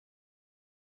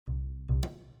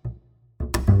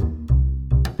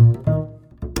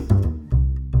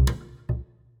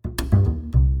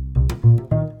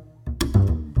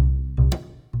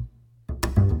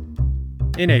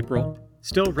In April,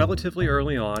 still relatively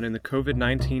early on in the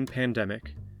COVID-19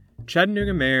 pandemic,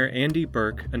 Chattanooga Mayor Andy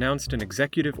Burke announced an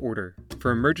executive order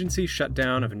for emergency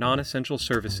shutdown of non-essential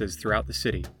services throughout the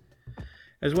city,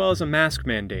 as well as a mask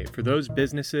mandate for those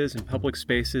businesses and public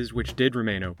spaces which did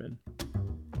remain open.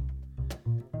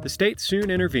 The state soon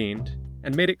intervened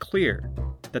and made it clear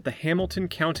that the Hamilton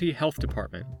County Health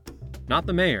Department, not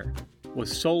the mayor,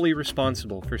 was solely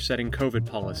responsible for setting COVID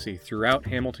policy throughout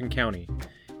Hamilton County,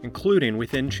 including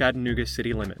within Chattanooga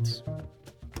city limits.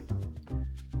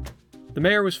 The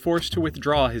mayor was forced to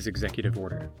withdraw his executive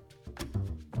order.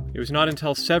 It was not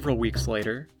until several weeks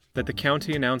later that the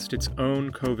county announced its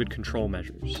own COVID control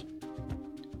measures.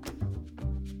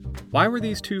 Why were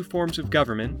these two forms of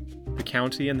government, the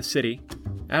county and the city,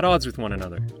 at odds with one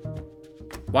another?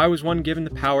 Why was one given the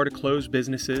power to close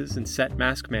businesses and set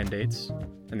mask mandates,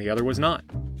 and the other was not?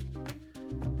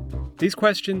 These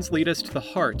questions lead us to the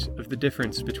heart of the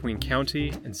difference between county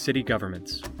and city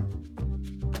governments.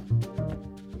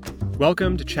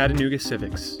 Welcome to Chattanooga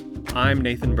Civics. I'm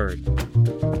Nathan Bird.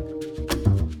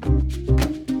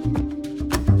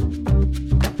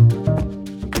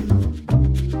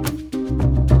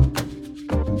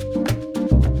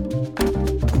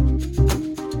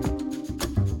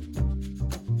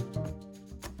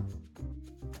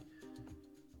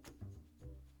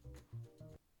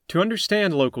 To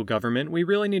understand local government, we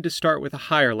really need to start with a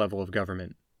higher level of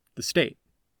government, the state.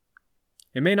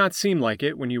 It may not seem like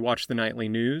it when you watch the nightly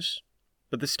news,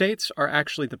 but the states are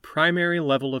actually the primary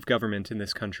level of government in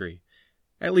this country,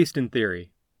 at least in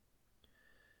theory.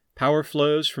 Power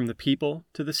flows from the people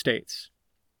to the states,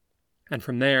 and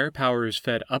from there, power is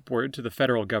fed upward to the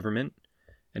federal government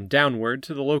and downward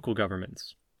to the local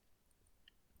governments.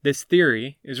 This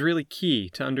theory is really key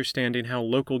to understanding how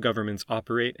local governments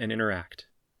operate and interact.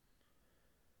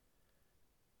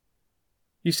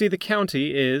 You see, the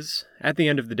county is, at the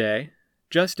end of the day,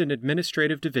 just an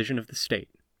administrative division of the state.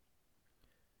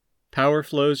 Power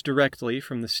flows directly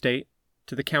from the state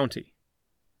to the county.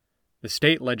 The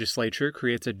state legislature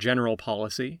creates a general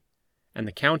policy, and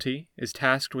the county is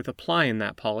tasked with applying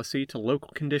that policy to local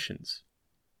conditions.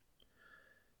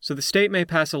 So the state may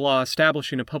pass a law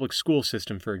establishing a public school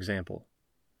system, for example,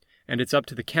 and it's up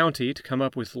to the county to come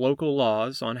up with local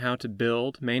laws on how to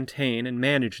build, maintain, and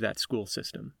manage that school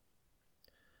system.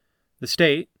 The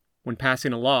state, when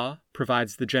passing a law,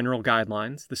 provides the general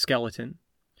guidelines, the skeleton,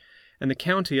 and the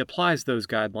county applies those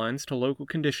guidelines to local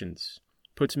conditions,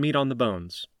 puts meat on the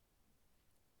bones.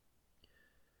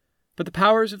 But the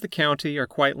powers of the county are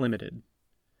quite limited.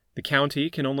 The county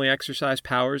can only exercise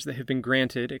powers that have been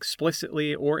granted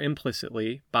explicitly or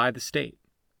implicitly by the state.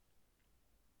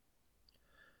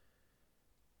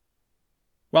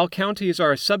 While counties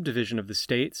are a subdivision of the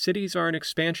state, cities are an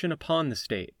expansion upon the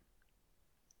state.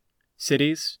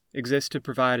 Cities exist to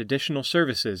provide additional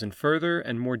services and further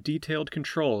and more detailed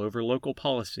control over local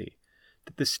policy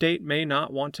that the state may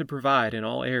not want to provide in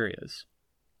all areas.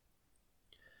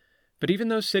 But even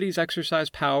though cities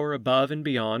exercise power above and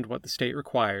beyond what the state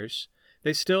requires,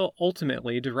 they still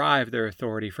ultimately derive their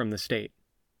authority from the state.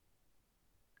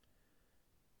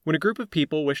 When a group of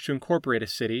people wish to incorporate a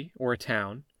city or a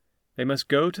town, they must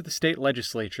go to the state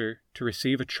legislature to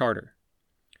receive a charter.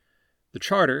 The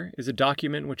charter is a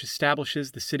document which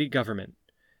establishes the city government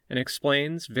and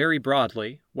explains very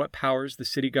broadly what powers the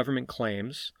city government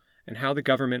claims and how the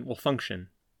government will function.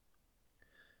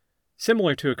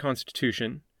 Similar to a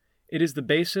constitution, it is the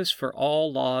basis for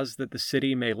all laws that the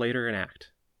city may later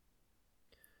enact.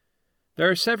 There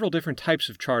are several different types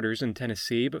of charters in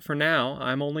Tennessee, but for now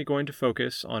I'm only going to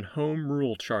focus on home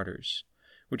rule charters,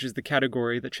 which is the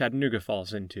category that Chattanooga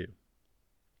falls into.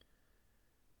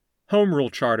 Home rule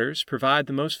charters provide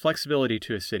the most flexibility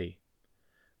to a city.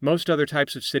 Most other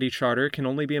types of city charter can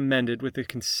only be amended with the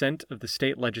consent of the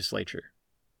state legislature.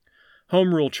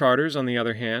 Home rule charters, on the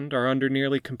other hand, are under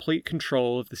nearly complete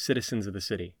control of the citizens of the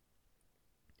city.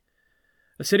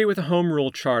 A city with a home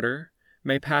rule charter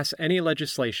may pass any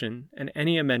legislation and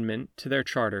any amendment to their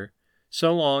charter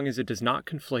so long as it does not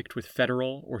conflict with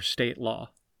federal or state law.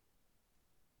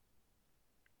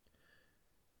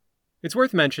 It's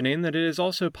worth mentioning that it is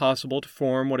also possible to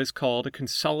form what is called a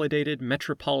consolidated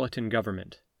metropolitan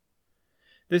government.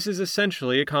 This is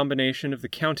essentially a combination of the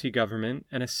county government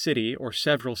and a city or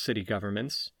several city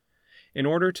governments in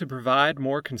order to provide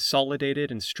more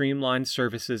consolidated and streamlined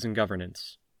services and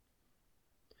governance.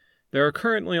 There are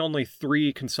currently only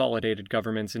 3 consolidated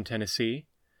governments in Tennessee,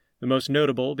 the most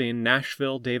notable being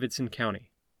Nashville-Davidson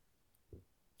County.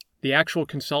 The actual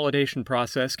consolidation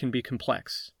process can be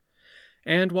complex,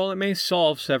 and while it may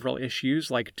solve several issues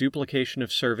like duplication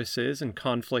of services and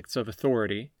conflicts of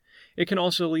authority, it can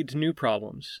also lead to new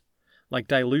problems, like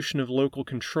dilution of local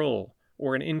control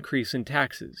or an increase in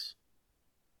taxes.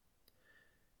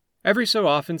 Every so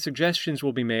often, suggestions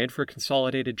will be made for a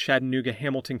consolidated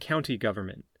Chattanooga-Hamilton County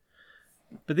government,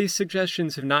 but these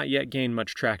suggestions have not yet gained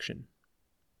much traction.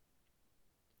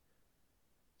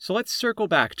 So let's circle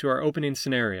back to our opening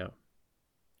scenario.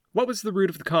 What was the root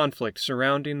of the conflict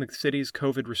surrounding the city's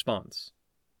COVID response?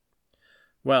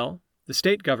 Well, the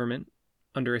state government,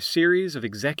 under a series of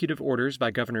executive orders by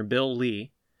Governor Bill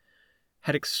Lee,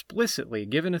 had explicitly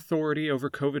given authority over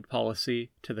COVID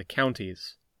policy to the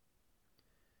counties.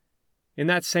 In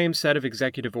that same set of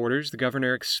executive orders, the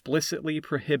governor explicitly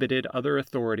prohibited other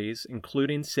authorities,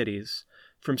 including cities,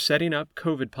 from setting up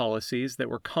COVID policies that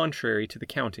were contrary to the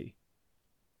county.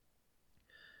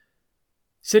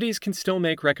 Cities can still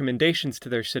make recommendations to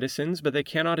their citizens, but they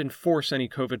cannot enforce any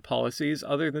COVID policies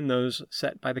other than those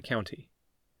set by the county.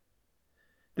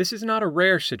 This is not a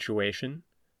rare situation.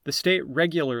 The state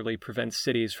regularly prevents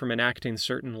cities from enacting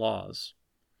certain laws.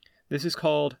 This is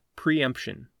called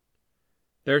preemption.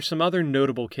 There are some other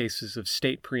notable cases of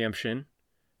state preemption.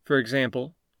 For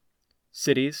example,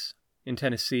 cities in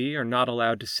Tennessee are not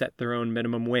allowed to set their own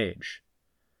minimum wage.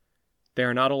 They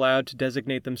are not allowed to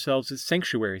designate themselves as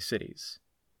sanctuary cities.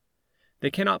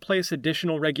 They cannot place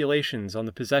additional regulations on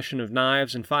the possession of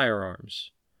knives and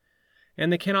firearms.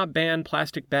 And they cannot ban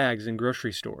plastic bags in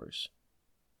grocery stores.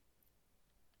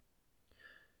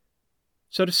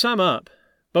 So to sum up,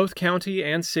 both county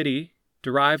and city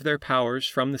derive their powers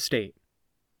from the state.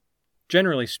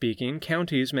 Generally speaking,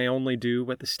 counties may only do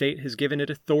what the state has given it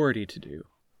authority to do,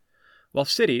 while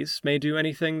cities may do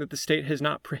anything that the state has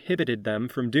not prohibited them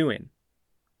from doing.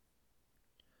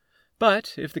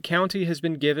 But if the county has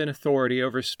been given authority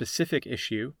over a specific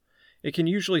issue, it can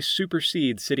usually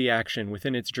supersede city action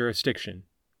within its jurisdiction.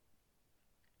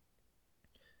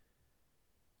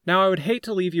 Now, I would hate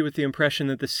to leave you with the impression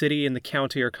that the city and the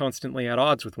county are constantly at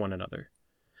odds with one another.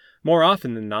 More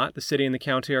often than not, the city and the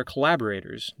county are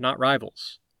collaborators, not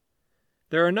rivals.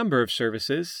 There are a number of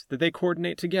services that they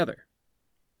coordinate together.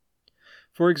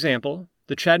 For example,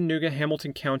 the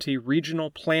Chattanooga-Hamilton County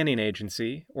Regional Planning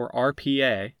Agency, or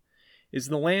RPA, is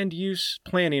the land use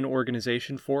planning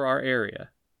organization for our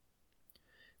area.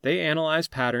 They analyze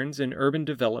patterns in urban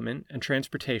development and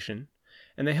transportation,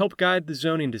 and they help guide the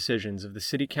zoning decisions of the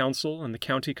City Council and the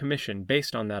County Commission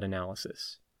based on that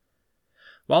analysis.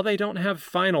 While they don't have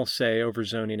final say over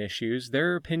zoning issues,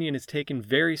 their opinion is taken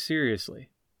very seriously.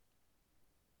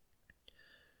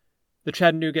 The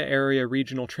Chattanooga Area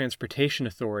Regional Transportation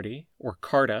Authority, or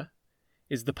CARTA,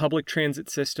 is the public transit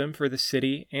system for the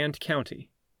city and county.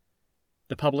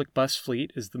 The public bus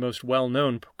fleet is the most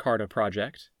well-known CARTA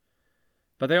project,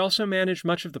 but they also manage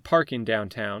much of the parking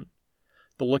downtown,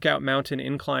 the Lookout Mountain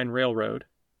Incline Railroad,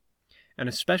 and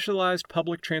a specialized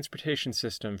public transportation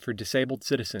system for disabled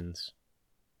citizens.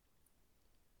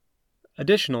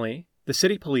 Additionally, the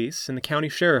city police and the county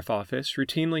sheriff office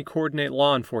routinely coordinate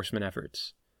law enforcement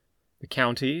efforts. The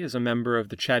county is a member of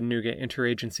the Chattanooga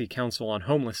Interagency Council on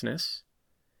Homelessness,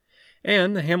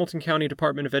 and the Hamilton County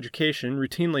Department of Education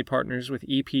routinely partners with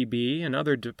EPB and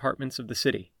other departments of the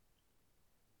city.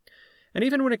 And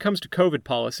even when it comes to COVID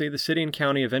policy, the city and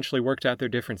county eventually worked out their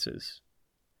differences.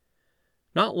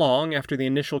 Not long after the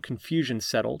initial confusion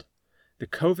settled, the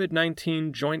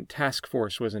COVID-19 Joint Task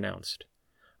Force was announced,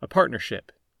 a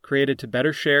partnership created to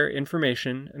better share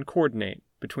information and coordinate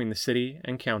between the city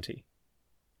and county.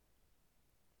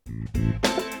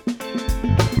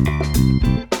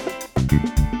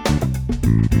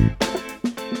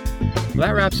 Well,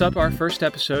 that wraps up our first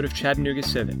episode of Chattanooga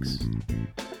Civics.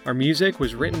 Our music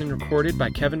was written and recorded by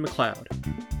Kevin MacLeod.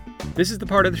 This is the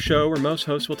part of the show where most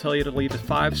hosts will tell you to leave a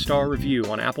 5-star review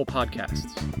on Apple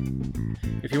Podcasts.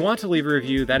 If you want to leave a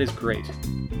review, that is great.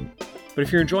 But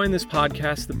if you're enjoying this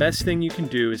podcast, the best thing you can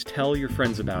do is tell your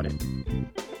friends about it.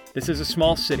 This is a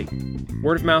small city.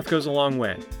 Word of mouth goes a long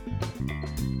way.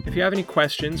 If you have any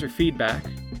questions or feedback,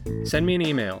 send me an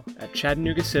email at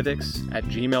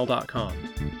chattanoogacivics@gmail.com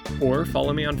or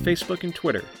follow me on Facebook and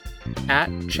Twitter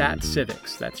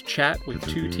 @ChatCivics. That's chat with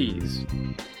 2 T's.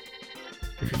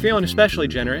 If you're feeling especially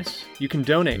generous, you can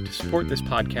donate to support this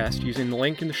podcast using the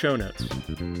link in the show notes.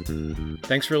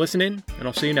 Thanks for listening, and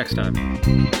I'll see you next time.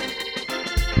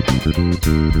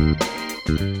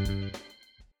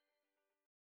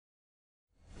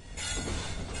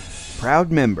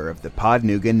 Proud member of the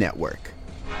Podnuga Network.